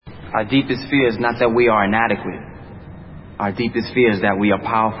Our deepest fear is not that we are inadequate. Our deepest fear is that we are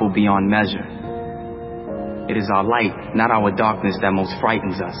powerful beyond measure. It is our light, not our darkness, that most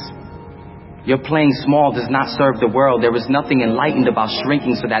frightens us. Your playing small does not serve the world. There is nothing enlightened about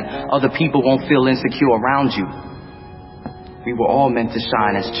shrinking so that other people won't feel insecure around you. We were all meant to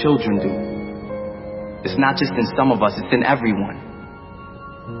shine as children do. It's not just in some of us, it's in everyone.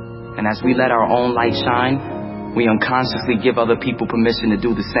 And as we let our own light shine, we unconsciously give other people permission to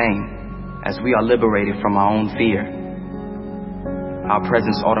do the same. As we are liberated from our own fear, our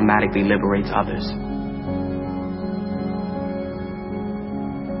presence automatically liberates others.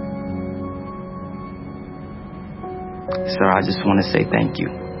 Sir, I just want to say thank you.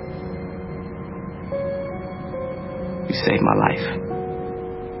 You saved my life.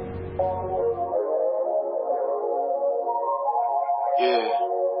 Yeah.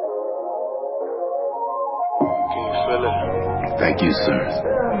 Can you feel it? Thank you, sir.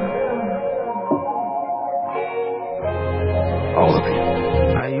 All of you.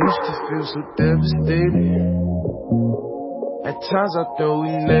 I used to feel so devastated. At times I thought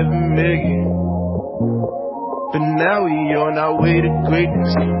we'd never make it. But now we on our way to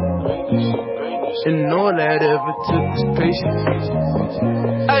greatness. And all that ever took was patience.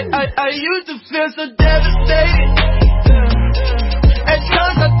 I used to feel so devastated. At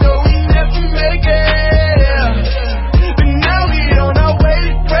times I thought we'd never make it. But now we on our way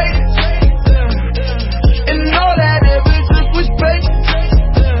to greatness. And all that ever took was patience.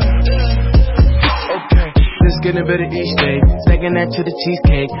 Okay, it's getting better each day. Stacking that to the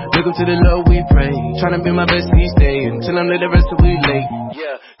cheesecake. Look up to the Lord we pray. Tryna be my best each day until I'm late the rest of we late.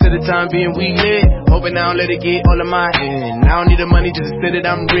 Yeah, to the time being we lit. Hoping I don't let it get all of my end. I don't need the money just to say that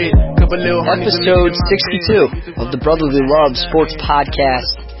I'm rich. Couple little Episode 62 of the Brotherly Love Sports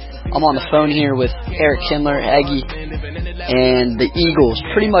Podcast. I'm on the phone here with Eric Kindler, Eggy, and the Eagles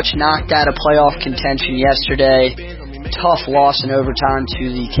pretty much knocked out of playoff contention yesterday. Tough loss in overtime to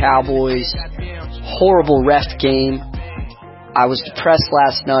the Cowboys. Horrible ref game. I was depressed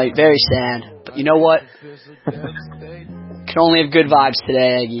last night, very sad. But you know what? Can only have good vibes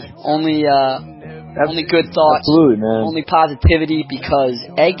today, Eggy. Only good thoughts. Absolutely, man. Only positivity, because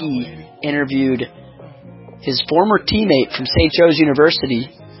Eggy interviewed his former teammate from St. Joe's University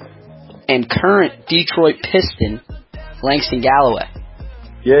and current Detroit Piston, Langston Galloway.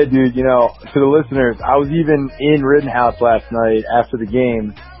 Yeah, dude, you know, to the listeners, I was even in Rittenhouse last night after the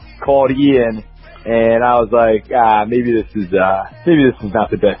game, called Ian, and I was like, maybe this is not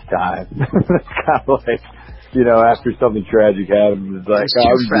the best time. It's kind of like, you know, after something tragic happened, it's like,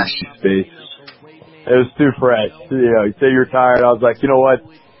 too fresh. Space. It was too fresh. You know, you say you're tired. I was like, you know what?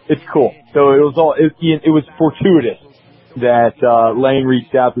 It's cool. So it was fortuitous that, Lane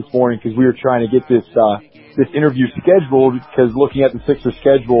reached out this morning because we were trying to get this interview scheduled, because looking at the Sixers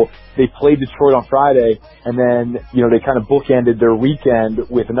schedule, they played Detroit on Friday, and then, you know, they kind of bookended their weekend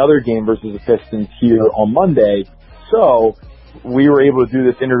with another game versus the Pistons here on Monday. So we were able to do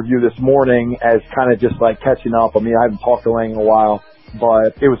this interview this morning as kind of just like catching up. I mean, I haven't talked to Lang in a while,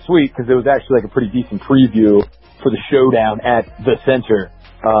 but it was sweet because it was actually like a pretty decent preview for the showdown at the center,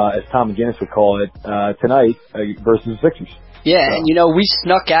 as Tom McGinnis would call it, tonight versus the Sixers. Yeah, and you know, we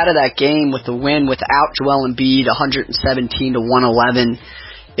snuck out of that game with the win without Joel Embiid, 117 to 111.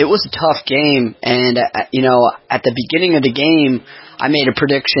 It was a tough game, and you know, at the beginning of the game, I made a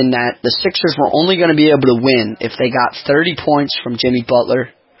prediction that the Sixers were only going to be able to win if they got 30 points from Jimmy Butler,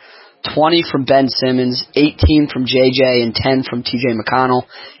 20 from Ben Simmons, 18 from JJ, and 10 from TJ McConnell.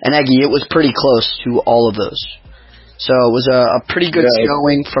 And Eggy, it was pretty close to all of those. So it was a pretty good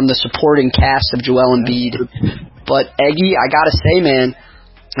showing from the supporting cast of Joel Embiid. But Eggy, I gotta say, man,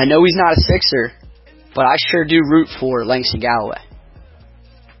 I know he's not a Sixer, but I sure do root for Langston Galloway.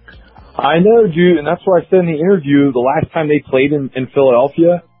 I know, dude, and that's why I said in the interview, the last time they played in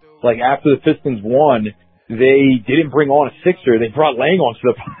Philadelphia, like after the Pistons won, they didn't bring on a Sixer. They brought Lang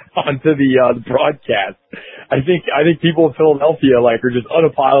onto the broadcast. I think people in Philadelphia like are just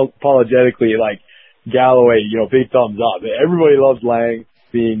unapologetically like Galloway, you know, big thumbs up. Everybody loves Lang.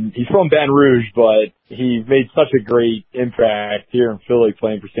 He's from Baton Rouge, but he made such a great impact here in Philly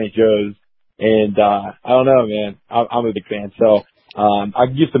playing for St. Joe's. And I don't know, man. I'm a big fan. So I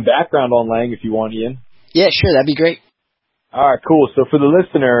can give some background on Lang if you want, Ian. Yeah, sure. That'd be great. All right, cool. So for the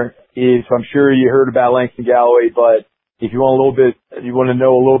listener, I'm sure you heard about Langston Galloway, but if you want to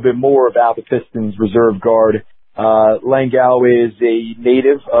know a little bit more about the Pistons reserve guard, Lang Galloway is a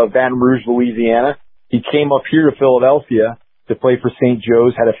native of Baton Rouge, Louisiana. He came up here to Philadelphia to play for St.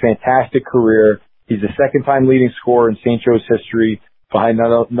 Joe's, had a fantastic career. He's the second-time leading scorer in St. Joe's history, behind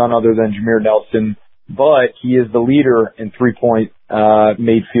none other than Jameer Nelson. but he is the leader in 3-point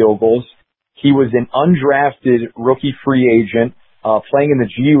made field goals. He was an undrafted rookie free agent playing in the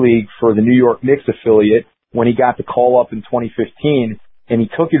G League for the New York Knicks affiliate when he got the call up in 2015, and he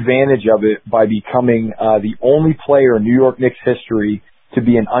took advantage of it by becoming the only player in New York Knicks history to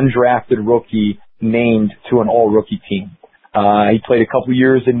be an undrafted rookie named to an all-rookie team. He played a couple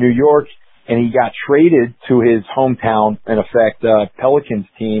years in New York, and he got traded to his hometown, in effect, Pelicans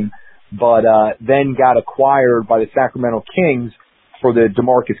team, but then got acquired by the Sacramento Kings for the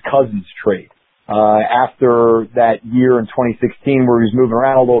DeMarcus Cousins trade. After that year in 2016 where he was moving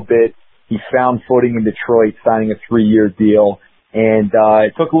around a little bit, he found footing in Detroit, signing a 3-year deal. And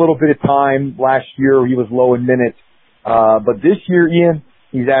it took a little bit of time. Last year he was low in minutes. But this year, Ian,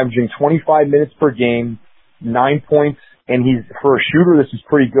 he's averaging 25 minutes per game, 9 points, and he's, for a shooter, this is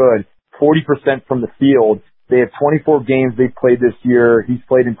pretty good, 40% from the field. They have 24 games they've played this year. He's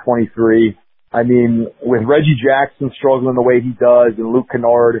played in 23. I mean, with Reggie Jackson struggling the way he does and Luke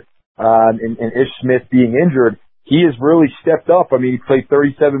Kennard and Ish Smith being injured, he has really stepped up. I mean, he played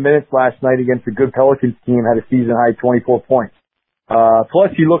 37 minutes last night against a good Pelicans team, had a season-high 24 points.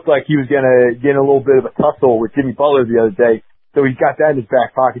 Plus, he looked like he was going to get in a little bit of a tussle with Jimmy Butler the other day, so he's got that in his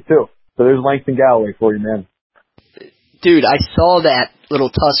back pocket, too. So there's Langston Galloway for you, man. Dude, I saw that little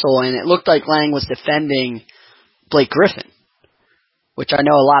tussle, and it looked like Lang was defending Blake Griffin, which I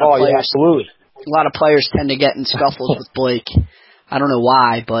know a lot of players. Yeah, absolutely. A lot of players tend to get in scuffles with Blake. I don't know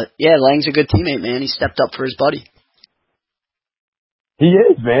why, but yeah, Lang's a good teammate, man. He stepped up for his buddy. He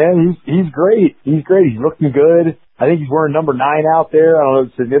is, man. He's great. He's great. He's looking good. I think he's wearing number 9 out there. I don't know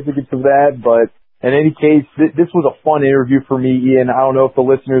the significance of that, but in any case, this was a fun interview for me, Ian. I don't know if the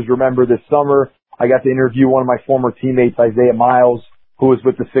listeners remember this summer, I got to interview one of my former teammates, Isaiah Miles, who was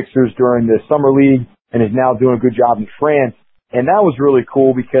with the Sixers during the summer league and is now doing a good job in France. And that was really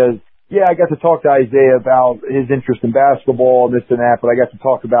cool because, yeah, I got to talk to Isaiah about his interest in basketball and this and that, but I got to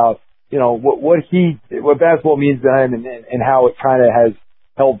talk about, you know, what basketball means to him and how it kind of has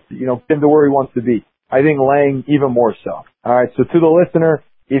helped, you know, him to where he wants to be. I think Lang even more so. All right. So to the listener,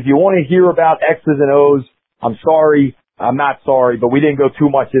 if you want to hear about X's and O's, I'm sorry. I'm not sorry, but we didn't go too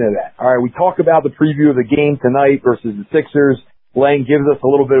much into that. All right. We talk about the preview of the game tonight versus the Sixers. Lang gives us a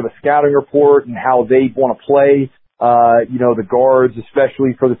little bit of a scouting report and how they want to play, you know, the guards,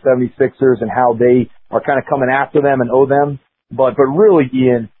 especially for the 76ers, and how they are kind of coming after them and owe them. But really,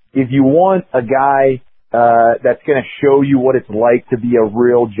 Ian, if you want a guy, that's going to show you what it's like to be a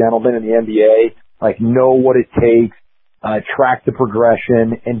real gentleman in the NBA, like know what it takes, track the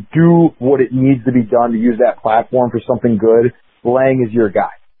progression, and do what it needs to be done to use that platform for something good, Lang is your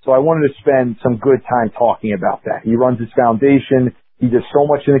guy. So I wanted to spend some good time talking about that. He runs his foundation. He does so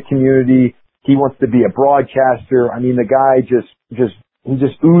much in the community. He wants to be a broadcaster. I mean, the guy just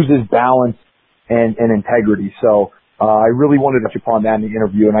oozes balance and integrity. So, I really wanted to touch upon that in the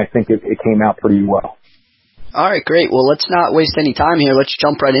interview, and I think it came out pretty well. All right, great. Well, let's not waste any time here. Let's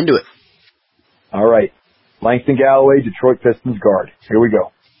jump right into it. All right. Langston Galloway, Detroit Pistons guard. Here we go.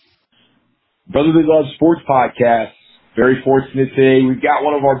 Brotherly Love Sports Podcast. Very fortunate today. We've got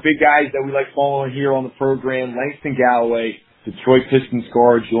one of our big guys that we like following here on the program, Langston Galloway, Detroit Pistons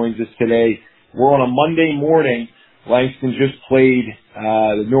guard, joins us today. We're on a Monday morning. Langston just played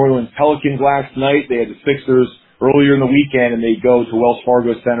the New Orleans Pelicans last night. They had the Sixers earlier in the weekend, and they go to Wells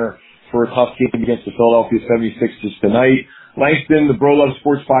Fargo Center for a tough game against the Philadelphia 76ers tonight. Langston, the Bro Love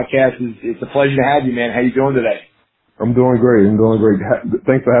Sports Podcast, it's a pleasure to have you, man. How you doing today? I'm doing great.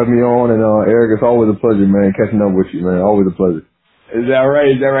 Thanks for having me on, and Eric, it's always a pleasure, man, catching up with you, man. Always a pleasure. Is that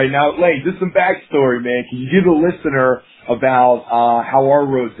right? Now, Lang, just some backstory, man. Can you give the listener about how our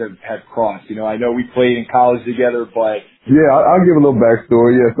roads have crossed? You know, I know we played in college together, but... Yeah, I'll give a little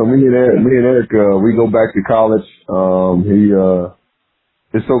backstory. Yeah, so me and Eric, we go back to college.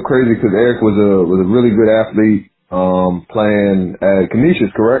 It's so crazy because Eric was a really good athlete, playing at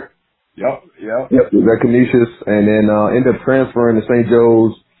Canisius, correct? Yep. At Canisius, and then ended up transferring to St.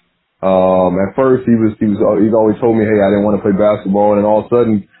 Joe's. At first he's always told me, hey, I didn't want to play basketball, and then all of a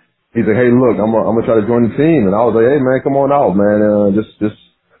sudden he's like, hey, look, I'm gonna try to join the team, and I was like, hey man, come on out, man.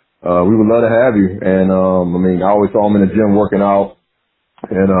 We would love to have you. And I mean, I always saw him in the gym working out,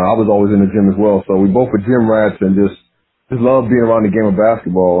 and I was always in the gym as well. So we both were gym rats and just loved being around the game of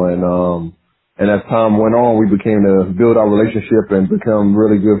basketball. And as time went on, we became to build our relationship and become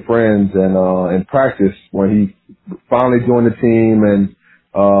really good friends. And in practice, when he finally joined the team, and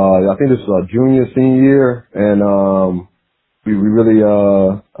I think this was our senior year, and we really,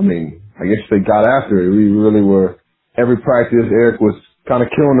 I guess they got after it. We really were, every practice, Eric was kind of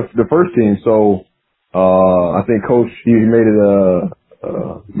killing the first team. So I think Coach, he made it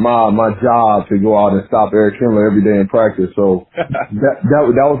my job to go out and stop Eric Kindler every day in practice. So that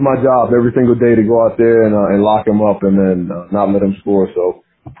was my job every single day, to go out there and lock him up and then not let him score. So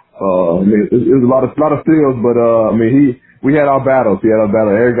I mean, it was a lot of steals, but I mean, we had our battles.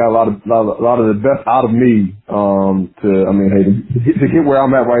 Eric got a lot of the best out of me. To get where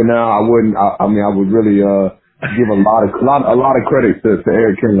I'm at right now, I would really give a lot of credit to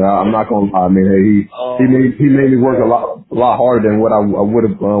Eric Kindler. I'm not gonna lie. I mean, hey, he made me work a lot harder than what I would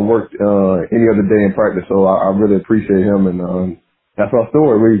have worked any other day in practice. So I really appreciate him, and that's our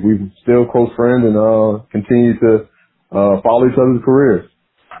story. We still close friends and continue to follow each other's careers.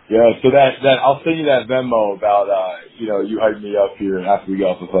 Yeah, so that I'll send you that Venmo about you hyped me up here after we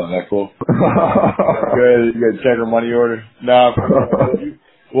got off the phone. That cool? Good. You got to check our money order. No.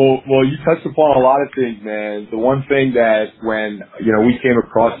 Well, you touched upon a lot of things, man. The one thing that when we came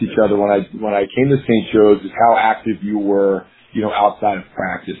across each other when I came to St. Joe's is how active you were, outside of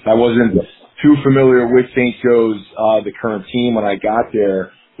practice. I wasn't too familiar with St. Joe's, the current team when I got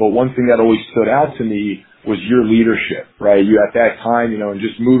there, but one thing that always stood out to me was your leadership, right? You at that time, and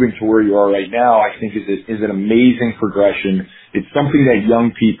just moving to where you are right now, I think is an amazing progression. It's something that young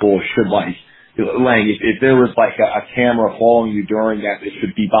people should like. Lang, if there was like a camera following you during that, it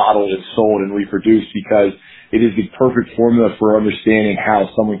should be bottled and sold and reproduced, because it is the perfect formula for understanding how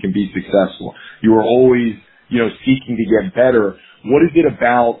someone can be successful. You are always, seeking to get better. What is it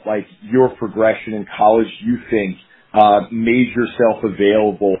about like your progression in college you think made yourself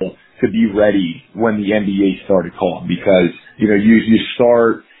available to be ready when the NBA started calling? Because, you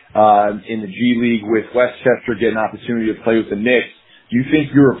start in the G League with Westchester, get an opportunity to play with the Knicks. Do you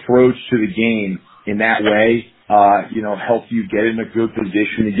think your approach to the game in that way, helped you get in a good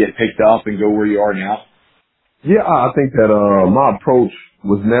position to get picked up and go where you are now? Yeah, I think that my approach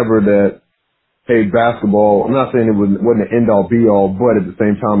was never that, hey, basketball, I'm not saying it wasn't an end-all, be-all, but at the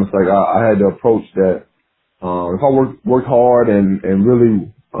same time, it's like I had the approach that if I worked hard and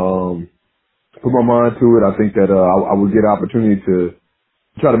really put my mind to it, I think that I would get opportunity to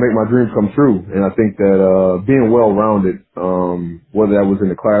try to make my dreams come true. And I think that being well-rounded, whether that was in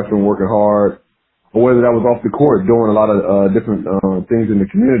the classroom working hard or whether that was off the court doing a lot of different things in the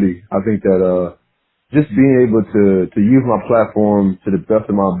community, I think that just being able to use my platform to the best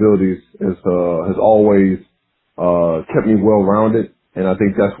of my abilities has always kept me well-rounded. And I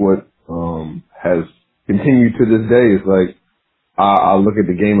think that's what has continued to this day. It's like I look at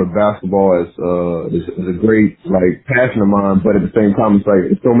the game of basketball as a great passion of mine, but at the same time, it's like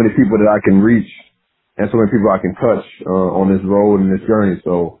there's so many people that I can reach and so many people I can touch on this road and this journey.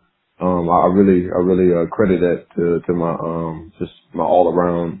 So I really credit that to my just my all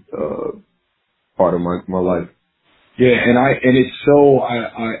around part of my life. Yeah, and it's so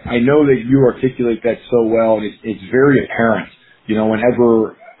I know that you articulate that so well, and it's very apparent.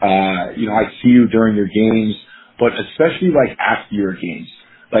 Whenever I see you during your games, but especially like after your games,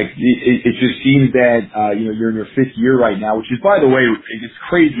 like it just seems that you're in your 5th year right now, which is, by the way, it's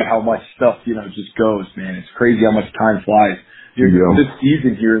crazy how much stuff just goes, man. It's crazy how much time flies. You're this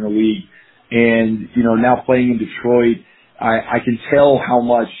season here in the league, and now playing in Detroit. I can tell how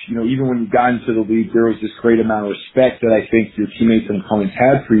much, even when you got into the league, there was this great amount of respect that I think your teammates and opponents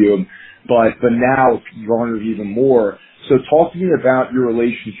had for you. But now it's garnered even more. So talk to me about your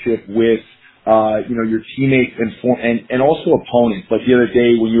relationship with, your teammates and also opponents. Like the other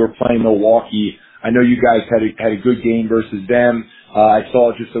day when you were playing Milwaukee, I know you guys had a good game versus them. I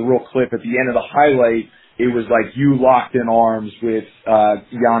saw just a real clip at the end of the highlight. It was like you locked in arms with,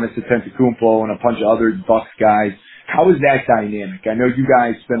 Giannis Antetokounmpo and a bunch of other Bucks guys. How is that dynamic? I know you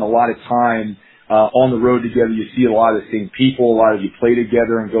guys spend a lot of time on the road together. You see a lot of the same people. A lot of you play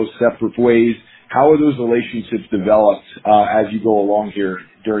together and go separate ways. How are those relationships developed as you go along here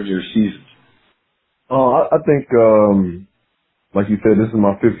during your seasons? I think, like you said, this is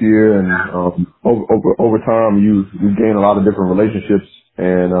my 5th year, and over time you gain a lot of different relationships,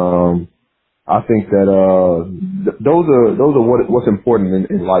 and I think that those are what's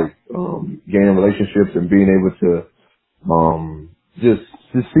important in life, gaining relationships and being able to just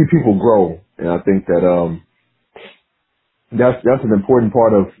see people grow. And I think that that's an important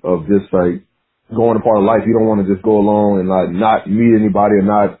part of this, like, going a part of life. You don't want to just go along and not meet anybody or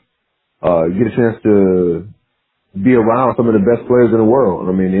not get a chance to be around some of the best players in the world.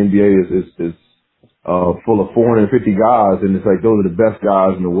 I mean, the NBA is full of 450 guys, and it's like those are the best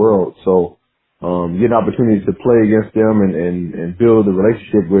guys in the world. So getting opportunities to play against them and build a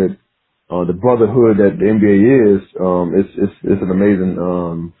relationship with the brotherhood that the NBA is, it's an amazing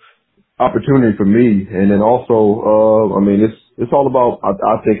opportunity for me. And then also, it's all about,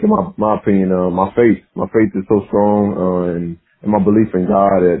 I think, in my opinion, my faith. My faith is so strong, and and my belief in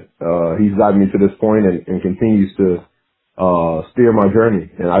God that, he's gotten me to this point and continues to, steer my journey.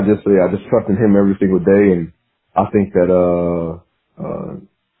 And I just trust in him every single day. And I think that,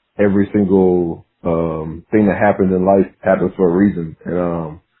 every single, thing that happens in life happens for a reason.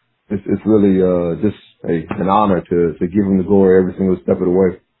 And, it's really, just an honor to give him the glory every single step of the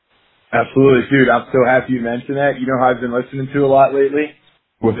way. Absolutely, dude. I'm so happy you mentioned that. You know how I've been listening to a lot lately?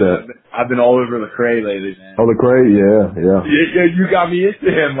 What's that? I've been all over Lecrae lately, man. Oh, Lecrae? Yeah. You got me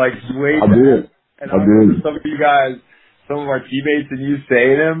into him, like, way I back. did. And I remember some of you guys, some of our teammates and you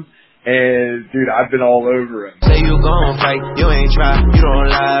saying him, and, dude, I've been all over him. Say you gon' fight, you ain't try, you don't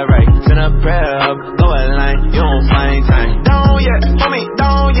lie right. Send a prayer up, go a line, you don't find time. Down yet, homie,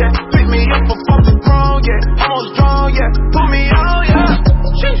 down yet. Pick me up for fucking grown yet. Almost drawn yet, put me on, yeah.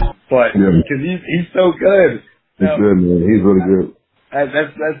 But because he's so good. He's good, man. He's really good.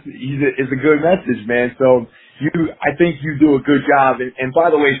 It's a good message, man. So I think you do a good job. And by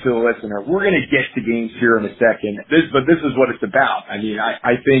the way, to the listener, we're going to get to games here in a second. But this is what it's about. I mean,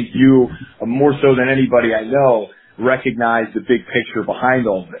 I think you, more so than anybody I know, recognize the big picture behind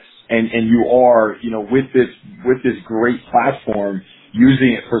all this. And you are, with this great platform,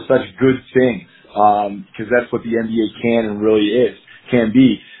 using it for such good things. Because that's what the NBA can and really can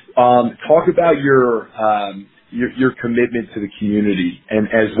be. Talk about your commitment to the community and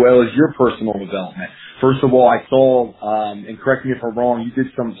as well as your personal development. First of all, I saw, and correct me if I'm wrong, you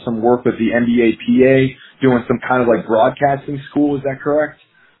did some work with the NBA PA, doing some kind of like broadcasting school. Is that correct?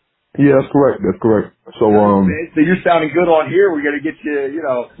 Yeah, that's correct. So, so you're sounding good on here. We're going to get you,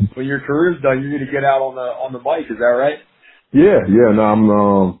 when your career's done, you're going to get out on the mic. Is that right? Yeah.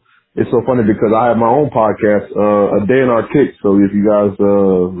 No, it's so funny because I have my own podcast, A Day in Our Kicks. So if you guys,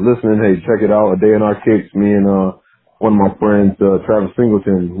 listening, hey, check it out. A Day in Our Kicks. Me and, one of my friends, Travis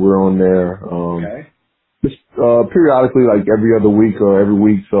Singleton, we're on there. Okay. Just, periodically, like every other week or every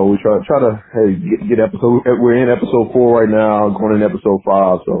week. So we try to, hey, get episode, we're in episode 4 right now, going in episode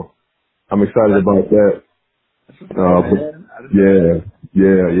 5. So I'm excited about that.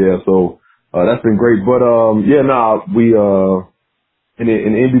 Yeah. So, that's been great. But, we, in the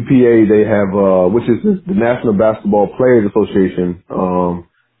NBPA, they have, which is the National Basketball Players Association,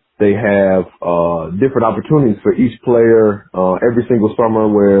 they have, different opportunities for each player, every single summer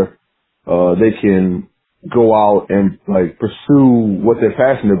where, they can go out and like pursue what they're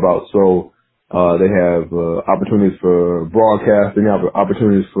passionate about. So, they have, opportunities for broadcasting,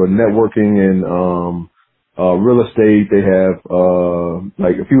 opportunities for networking and, real estate. They have,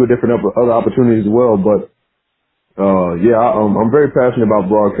 like a few different other opportunities as well, but, I'm very passionate about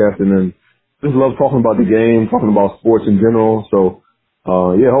broadcasting and just love talking about the game, talking about sports in general. So,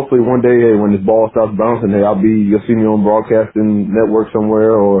 hopefully one day, hey, when this ball starts bouncing, hey, you'll see me on broadcasting network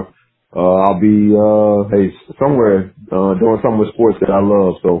somewhere, or, I'll be, somewhere, doing something with sports that I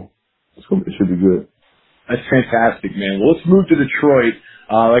love. So it should be good. That's fantastic, man. Well, let's move to Detroit.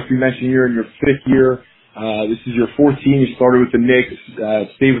 Like we mentioned, you're in your 5th year. This is your 14th. You started with the Knicks,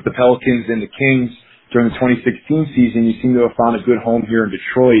 stayed with the Pelicans and the Kings. During the 2016 season, you seem to have found a good home here in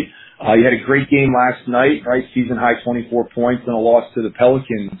Detroit. You had a great game last night, right? Season high 24 points and a loss to the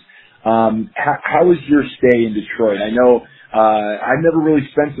Pelicans. How was your stay in Detroit? I know, I've never really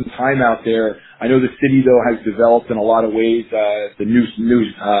spent some time out there. I know the city though has developed in a lot of ways. The new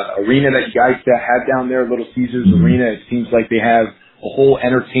arena that you guys have down there, Little Caesars Arena, it seems like they have a whole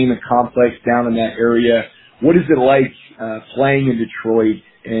entertainment complex down in that area. What is it like, playing in Detroit?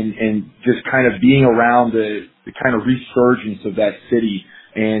 And just kind of being around the kind of resurgence of that city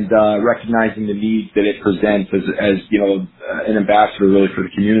and recognizing the needs that it presents as an ambassador really for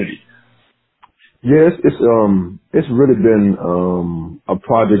the community. Yeah, it's really been a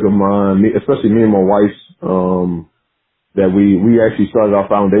project of mine, especially me and my wife, that we actually started our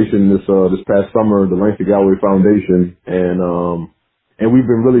foundation this past summer, the Langston Galloway Foundation, and we've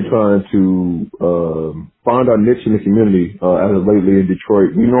been really trying to find our niche in the community as of lately in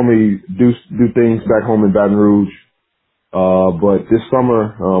Detroit. We normally do things back home in Baton Rouge, but this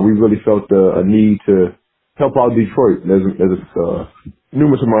summer we really felt a need to help out Detroit. There's a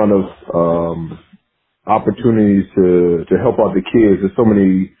numerous amount of opportunities to help out the kids. There's so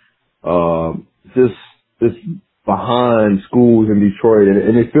many just behind schools in Detroit,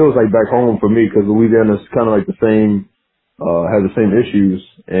 and it feels like back home for me because Louisiana's kind of like the same. Has the same issues,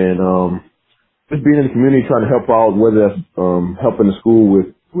 and just being in the community trying to help out, whether that's helping the school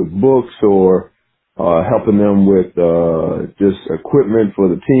with books or helping them with just equipment for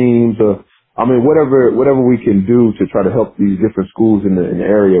the teams. Whatever we can do to try to help these different schools in the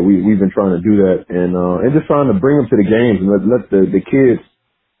area, we've been trying to do that, and just trying to bring them to the games and let the kids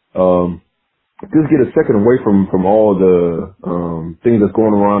just get a second away from all the things that's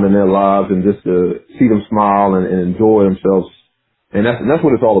going around in their lives, and just to see them smile and enjoy themselves. And that's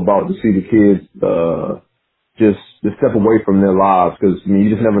what it's all about, to see the kids just to step away from their lives, because I mean,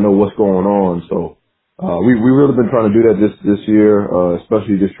 you just never know what's going on. So we really been trying to do that this year,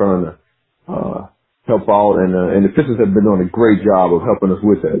 especially just trying to help out, and the Pistons have been doing a great job of helping us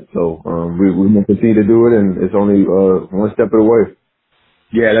with that. So we will continue to do it, and it's only one step away.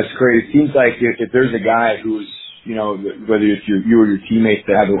 Yeah, that's great. It seems like if there's a guy who's, you know, whether it's you or your teammates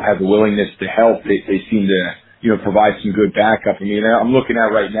that have the willingness to help, they seem to, you know, provide some good backup. I mean, I'm looking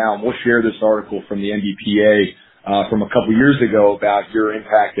at right now, and we'll share this article from the NBPA from a couple years ago about your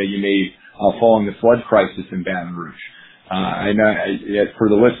impact that you made following the flood crisis in Baton Rouge. I know, for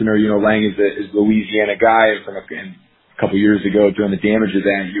the listener, you know, Lang is a Louisiana guy, and and a couple years ago during the damage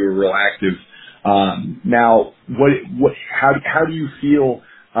event, you were real active. Now, how do you feel,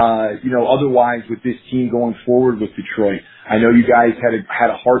 you know, otherwise with this team going forward with Detroit? I know you guys had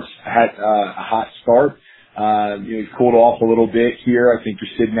a hot start. You know, you've cooled off a little bit here. I think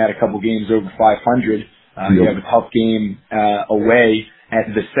you're sitting at a couple games over 500. You have a tough game, away at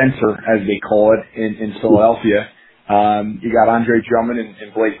the center, as they call it, in Philadelphia. You got Andre Drummond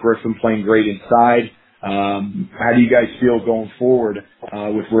and Blake Griffin playing great inside. How do you guys feel going forward,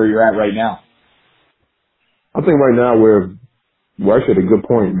 with where you're at right now? I think right now we're actually at a good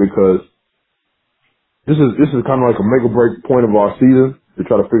point, because this is kind of like a make or break point of our season, to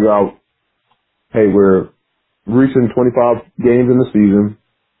try to figure out, hey, we're reaching 25 games in the season.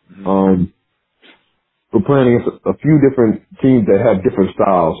 We're playing against a few different teams that have different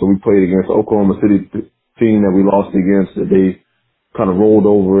styles. So we played against Oklahoma City team that we lost against, that they kind of rolled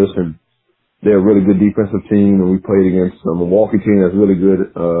over us, and they're a really good defensive team. And we played against a Milwaukee team that's really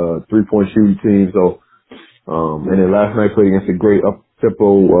good, 3-point shooting team. So, and then last night played against a great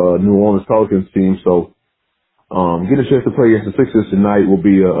up-tempo, New Orleans Pelicans team. So, get a chance to play against the Sixers tonight will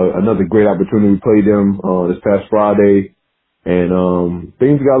be another great opportunity. We played them, this past Friday, and,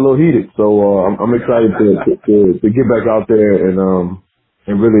 things got a little heated. So, I'm excited to get back out there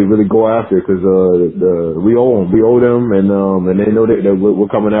and really go after it, because, we owe them, and they know that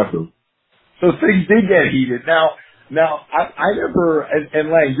we're coming after them. So things did get heated. Now, I never, and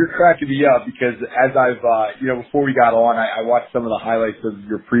Lang, you're cracking me up, because as I've, you know, before we got on, I watched some of the highlights of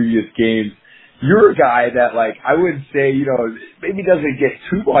your previous games. You're a guy that, like, I would say, you know, maybe doesn't get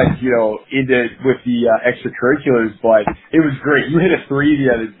too much, you know, into with the extracurriculars, but it was great. You hit a three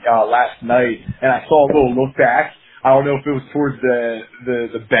last night, and I saw a little look back. I don't know if it was towards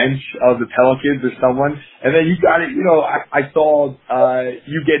the bench of the Pelicans or someone. And then you got it, you know, I saw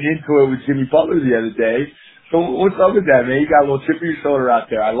you getting into it with Jimmy Butler the other day. So what's up with that, man? You got a little chip on your shoulder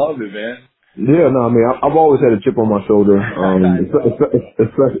out there. I love it, man. Yeah, no, I mean, I've always had a chip on my shoulder,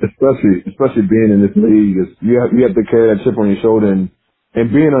 especially being in this league. You have to carry that chip on your shoulder, and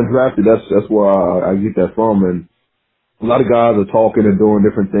being undrafted, that's where I get that from. And a lot of guys are talking and doing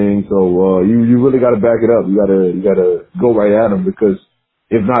different things, so you really got to back it up. You gotta go right at them, because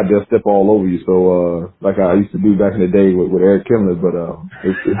if not, they'll step all over you. So like I used to do back in the day with Eric Kimler, but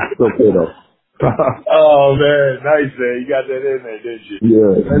it's okay though. Oh man, nice man. You got that in there, didn't you?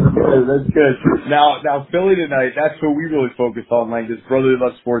 Yeah. That's good. Now Philly tonight, that's what we really focus on, like this Brotherly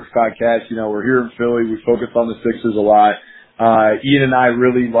Love Sports podcast. You know, we're here in Philly, we focus on the Sixers a lot. Ian and I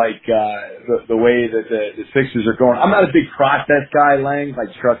really like the way that the Sixers are going. I'm not a big process guy, Lang. I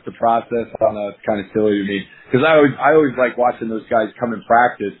trust the process. I don't know, it's kind of silly to me, because I always like watching those guys come and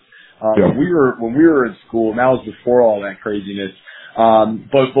practice. When we were in school, and that was before all that craziness.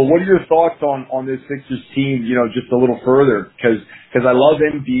 But what are your thoughts on this Sixers team, you know, just a little further? Cause I love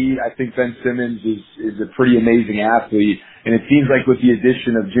Embiid. I think Ben Simmons is a pretty amazing athlete. And it seems like with the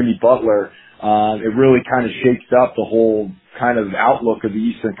addition of Jimmy Butler, it really kind of shakes up the whole kind of outlook of the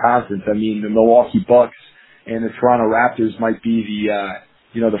Eastern Conference. I mean, the Milwaukee Bucks and the Toronto Raptors might be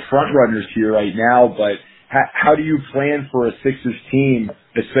the front runners here right now, but how do you plan for a Sixers team,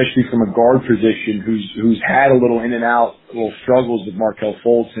 especially from a guard position, who's had a little in and out, little struggles with Markelle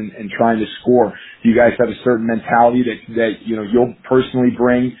Fultz and trying to score? Do you guys have a certain mentality that you know you'll personally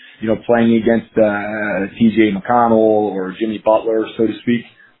bring, you know, playing against T.J. McConnell or Jimmy Butler, so to speak?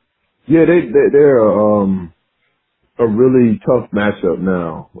 Yeah, they're a really tough matchup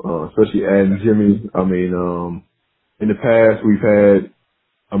now, especially adding Jimmy. I mean, in the past we've had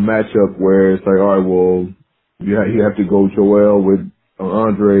a matchup where it's like, all right, well, you have to go Joel with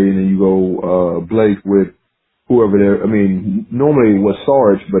Andre, and then you go Blake with whoever they're. I mean, normally it was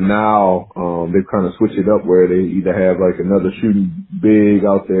Sarge, but now they've kind of switched it up where they either have like another shooting big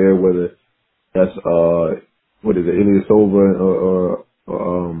out there, whether that's what is it, Ilyasova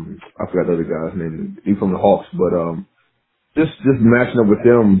I forgot the other guy's name. He's from the Hawks, but just matching up with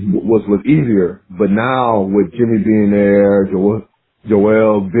them was easier. But now with Jimmy being there,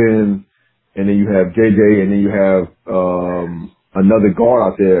 Joel, Ben, and then you have JJ, and then you have another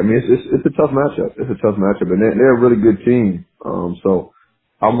guard out there. I mean, it's a tough matchup. It's a tough matchup, and they're a really good team. So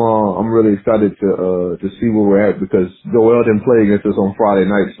I'm really excited to see where we're at, because Joel didn't play against us on Friday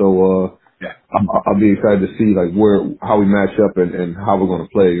night, so Yeah. I'll be excited to see like how we match up and how we're going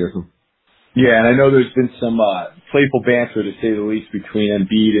to play against them. Yeah, and I know there's been some playful banter, to say the least, between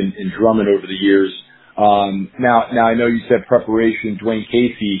Embiid and Drummond over the years. Now I know you said preparation. Dwayne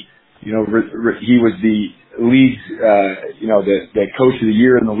Casey, he was the league's, the coach of the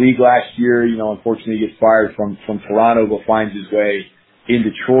year in the league last year. Unfortunately, he gets fired from Toronto, but finds his way in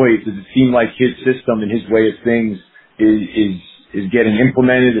Detroit. Does it seem like his system and his way of things is getting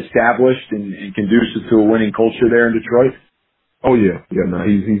implemented, established, and conducive to a winning culture there in Detroit? Oh yeah. No,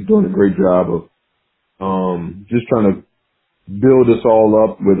 he's doing a great job of just trying to build us all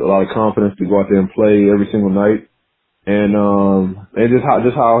up with a lot of confidence to go out there and play every single night, and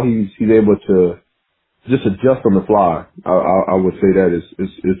just how he's able to just adjust on the fly. I would say that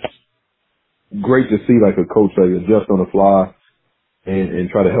it's great to see like a coach like adjust on the fly and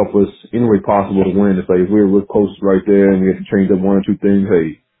try to help us any way possible to win. It's like if we're close right there and we have to change up one or two things,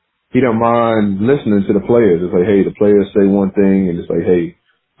 hey, he don't mind listening to the players. It's like, hey, the players say one thing, and it's like, hey,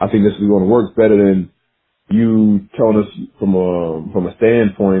 I think this is going to work better than you telling us from a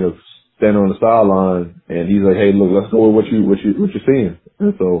standpoint of standing on the sideline. And he's like, hey, look, let's go with what you're seeing.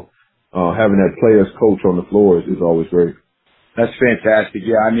 And so having that players coach on the floor is always great. That's fantastic.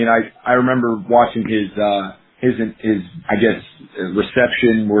 Yeah, I mean, I remember watching his I guess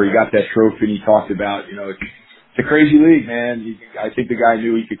reception where he got that trophy, and he talked about it's a crazy league, man. I think the guy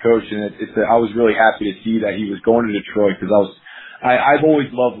knew he could coach, and I was really happy to see that he was going to Detroit, because I've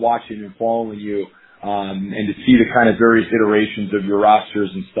always loved watching and following you, and to see the kind of various iterations of your rosters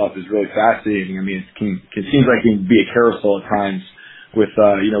and stuff is really fascinating. I mean, it seems like it can be a carousel at times with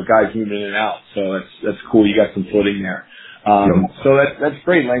guys moving in and out. So that's cool. You got some footing there. So that's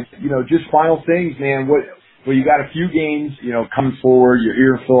great. Like, just final things, man. Well, you got a few games, coming forward. You're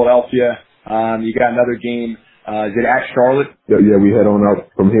here in Philadelphia. You got another game. Is it at Charlotte? Yeah, we head on out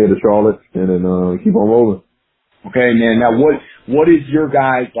from here to Charlotte and then keep on rolling. Okay, man. Now, what is your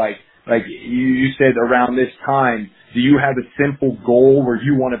guys like you said around this time? Do you have a simple goal where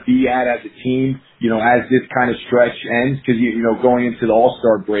you want to be at as a team? As this kind of stretch ends, because going into the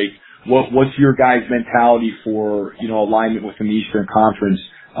All-Star break, what's your guys' mentality for alignment within the Eastern Conference?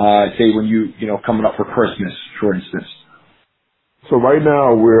 Say when coming up for Christmas, for instance. So right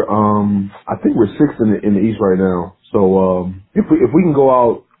now I think we're sixth in the East right now. So if we can go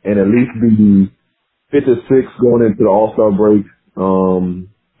out and at least be fifth or sixth going into the All-Star break,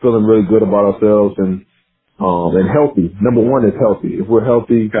 feeling really good about ourselves and healthy. Number one is healthy. If we're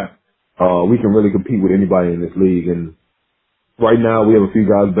healthy, okay, we can really compete with anybody in this league. And right now we have a few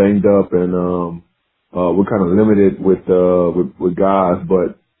guys banged up, and we're kind of limited with guys,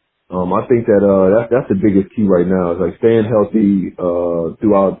 but I think that that's the biggest key right now is like staying healthy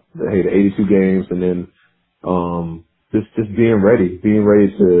throughout the 82 games, and then just being ready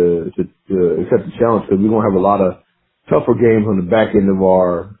to accept the challenge, because we're gonna have a lot of tougher games on the back end of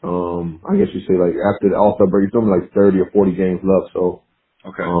our I guess you say like after the All-Star break, it's only like 30 or 40 games left. So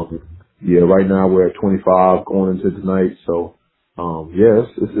okay, yeah, right now we're at 25 going into tonight. So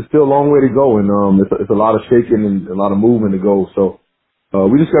it's still a long way to go, and it's a lot of shaking and a lot of movement to go. So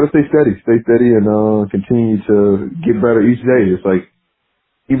we just got to stay steady, and continue to get better each day. It's like,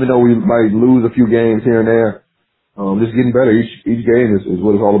 even though we might lose a few games here and there, just getting better each game is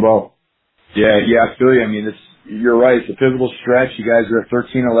what it's all about. Yeah, I feel you. I mean, you're right. It's a pivotal stretch. You guys are at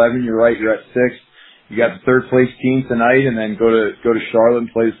 13-11. You're right. You're at 6th. You got the 3rd place team tonight, and then go to Charlotte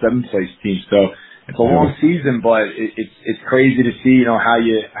and play the 7th place team. So it's a long season, but it's crazy to see, how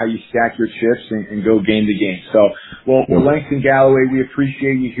you stack your chips and go game to game. So, Langston Galloway, we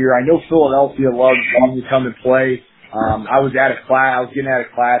appreciate you here. I know Philadelphia loves when you come and play. I was getting out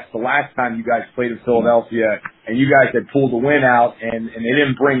of class the last time you guys played in Philadelphia, and you guys had pulled the win out, and they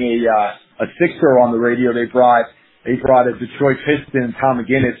didn't bring a Sixer on the radio. They brought a Detroit Piston, Tom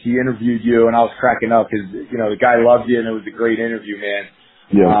McGinnis. He interviewed you, and I was cracking up because, the guy loved you, and it was a great interview, man.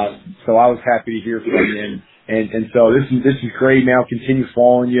 Yeah. So I was happy to hear from you, and so this is great. Now continue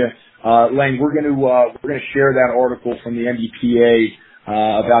following you, Lang. We're gonna share that article from the NBPA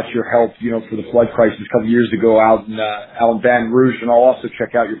about your help, for the flood crisis a couple of years ago out in Baton Rouge, and I'll also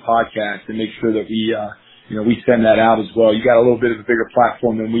check out your podcast and make sure that we we send that out as well. You got a little bit of a bigger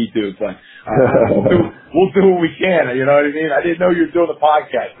platform than we do, but we'll do what we can. You know what I mean? I didn't know you were doing the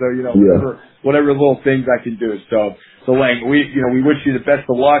podcast, so whatever little things I can do. So Lang, we wish you the best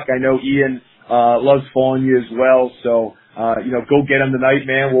of luck. I know Ian loves following you as well, so go get him tonight,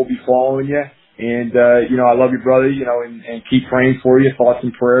 man. We'll be following you. And, I love you, brother, and keep praying for you. Thoughts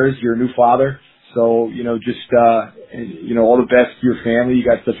and prayers. You're a new father. So, all the best to your family. You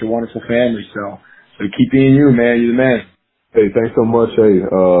got such a wonderful family. So keep being you, man. You're the man. Hey, thanks so much. Hey,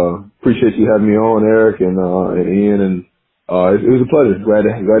 appreciate you having me on, Eric and Ian. And, it was a pleasure. Glad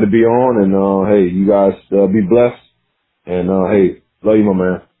to be on. And, hey, you guys, be blessed. And, hey, love you, my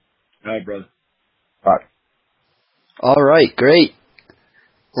man. All right, brother. All right. All right. Great.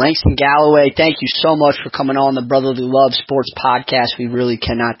 Langston Galloway, thank you so much for coming on the Brotherly Love Sports Podcast. We really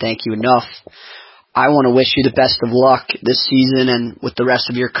cannot thank you enough. I want to wish you the best of luck this season and with the rest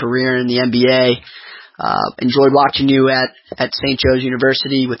of your career in the NBA. Enjoyed watching you at St. Joe's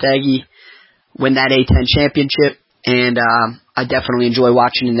University with Eggie win that A-10 championship, and I definitely enjoy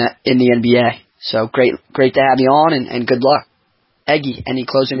watching in the NBA. So great to have you on, and good luck. Eggie, any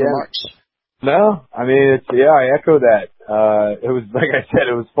closing remarks? No, I mean, I echo that. It was, like I said,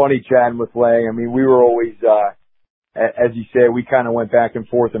 it was funny chatting with Lang. I mean, we were always, as you said, we kind of went back and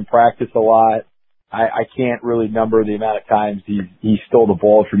forth and practiced a lot. I can't really number the amount of times he stole the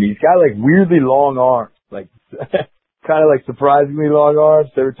ball from me. He's got like weirdly long arms, like kind of like surprisingly long arms.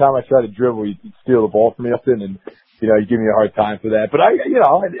 So every time I try to dribble, he'd steal the ball from me, and he'd give me a hard time for that. But I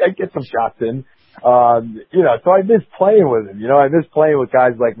get some shots in, so I miss playing with him. I miss playing with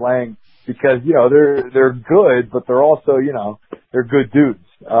guys like Lang because, they're good, but they're also, they're good dudes.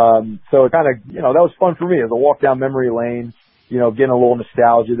 So it kind of, that was fun for me as a walk down memory lane. Getting a little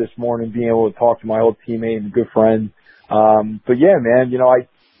nostalgia this morning, being able to talk to my old teammate and good friend. But yeah, man,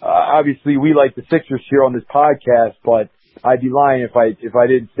 obviously we like the Sixers here on this podcast, but I'd be lying if I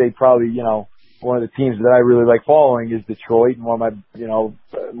didn't say probably, one of the teams that I really like following is Detroit, and one of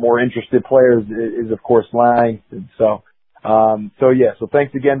my, more interested players is of course Lang. And so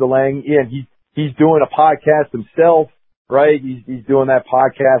thanks again to Lang. Ian, he's doing a podcast himself. Right? He's doing that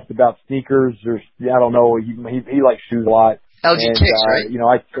podcast about sneakers, or I don't know. He likes shoes a lot. LG Kicks, right?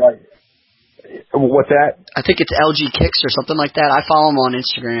 What's that? I think it's LG Kicks or something like that. I follow him on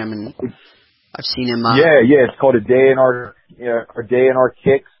Instagram, and I've seen him. Yeah. It's called A Day in Our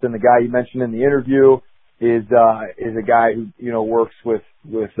Kicks, and the guy you mentioned in the interview is a guy who works with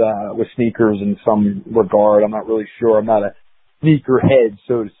sneakers in some regard. I'm not really sure. I'm not a sneaker head,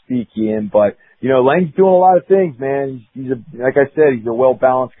 so to speak, Ian, but Lang's doing a lot of things, man. Like I said, he's a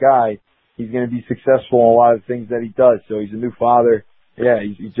well-balanced guy. He's going to be successful in a lot of things that he does. So he's a new father. Yeah,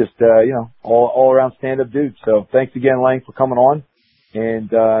 he's just, all around stand-up dude. So thanks again, Lang, for coming on. And,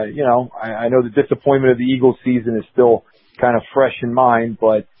 I know the disappointment of the Eagles season is still kind of fresh in mind,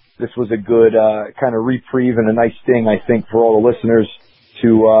 but this was a good, kind of reprieve and a nice thing, I think, for all the listeners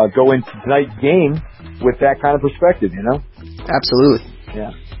to, go into tonight's game with that kind of perspective, Absolutely.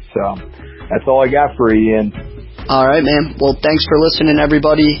 Yeah. So that's all I got for you, Ian. All right, man. Well, thanks for listening,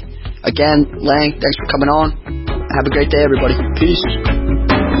 everybody. Again, Lang, thanks for coming on. Have a great day, everybody. Peace.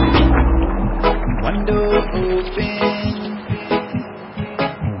 One door open,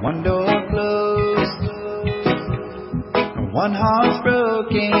 one door closed, one heart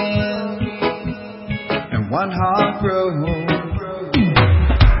broken, and one heart broke.